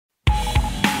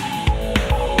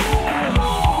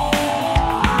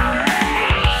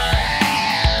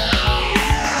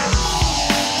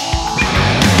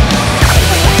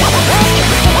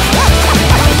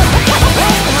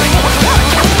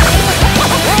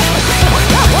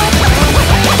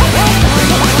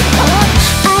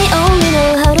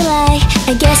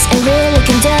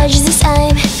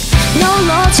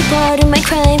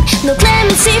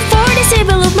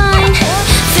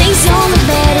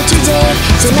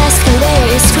The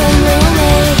masquerade is crumbling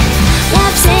away.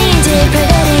 Lapse in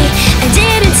depravity.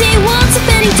 Identity what's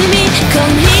happening to me.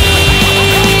 Come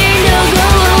here, no go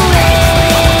away.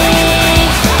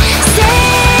 Stay.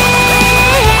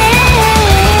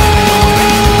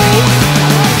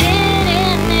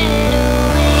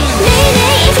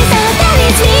 Mayday if you thought that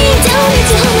it's me. Don't need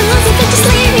to hold my nose if it's just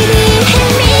leave me be. Hey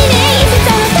Mayday if you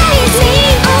thought that it's me.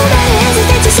 All that is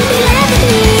that you should be laughing at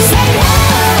me.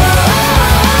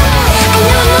 I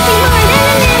know I'm nothing more than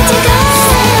an empty ghost.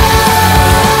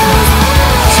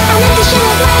 I'm not the shell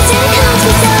of glass and it comes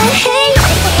beside. Hey.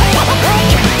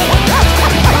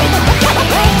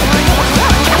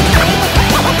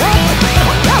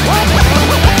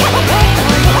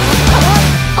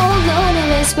 Although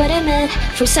there is what I meant.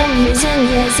 For some reason,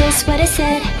 yes, it's what I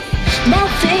said.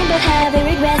 Nothing but having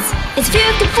regrets. It's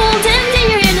beautiful, then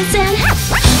you're innocent.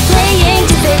 Playing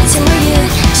the victim or you.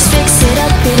 Just fix it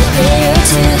up in a prayer or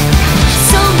two.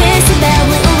 So busy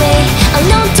battling away.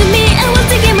 Unknown to me, I want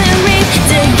to get my ring.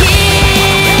 The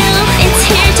guilt, it's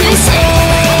here to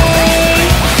stay.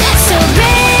 So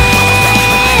brave.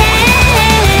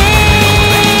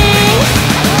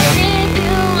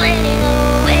 Manipulating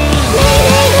away.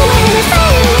 Mayday, go ahead and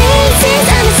fire away. Since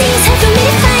I'm a seas, hard for me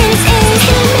to find its aim.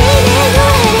 Hey Mayday, go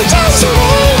ahead and judge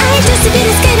away. I'm just a bit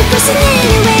of scared person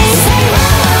anyway.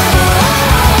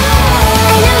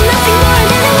 I know nothing more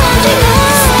than a wandering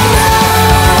ghost.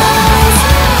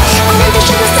 I'm not the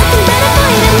sugar something but a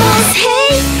boy that lost.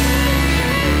 Hey.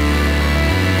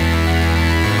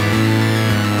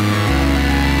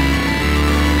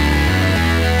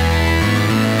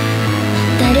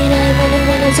足りないもの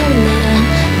を望んだら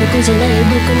僕じゃない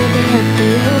僕も出会って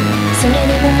よ。それ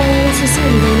でも前に進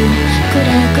んでる。クラ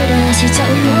クラしちゃう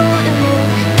よでも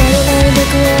足りない僕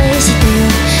を愛してよ。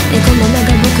猫ママ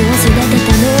が僕を育て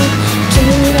たの。君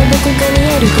には僕が見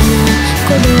えるかな。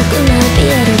孤独なピ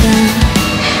エロが。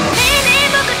Mayday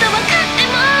僕と分かって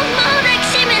ももう抱き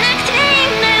しめなくていい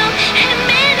んだよ。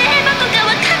Mayday 僕が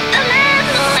分かったら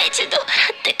もう一度笑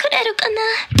ってくれるかな。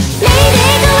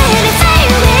Mayday go ahead and fire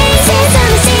away. Since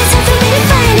I'm a seas, hard for me to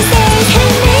find a stay. Hey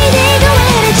Mayday go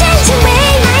ahead and change your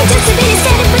way. I'm just a bit of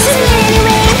scared person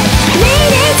anyway.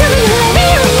 Mayday tell me who I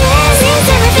really am. Since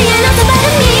everything I know about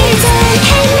me is on.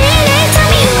 Hey Mayday tell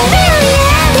me who I really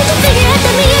am. Did you figure out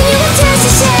that me and you were just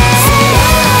a sham? I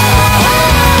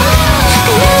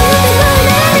know nothing more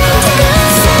than an empty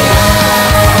ghost.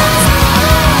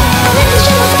 I'm not the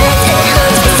show of lights and it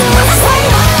haunts me so. I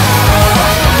know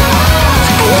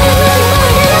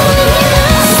nothing more than a wandering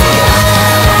ghost.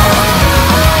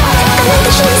 I'm not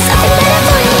the show of something but a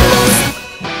boy almost.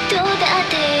 どうだっ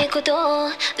ていいことを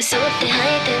嘘って吐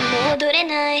いて戻れ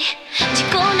ない。事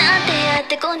故なんてやっ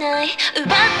てこない。奪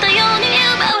ったように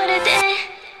奪われて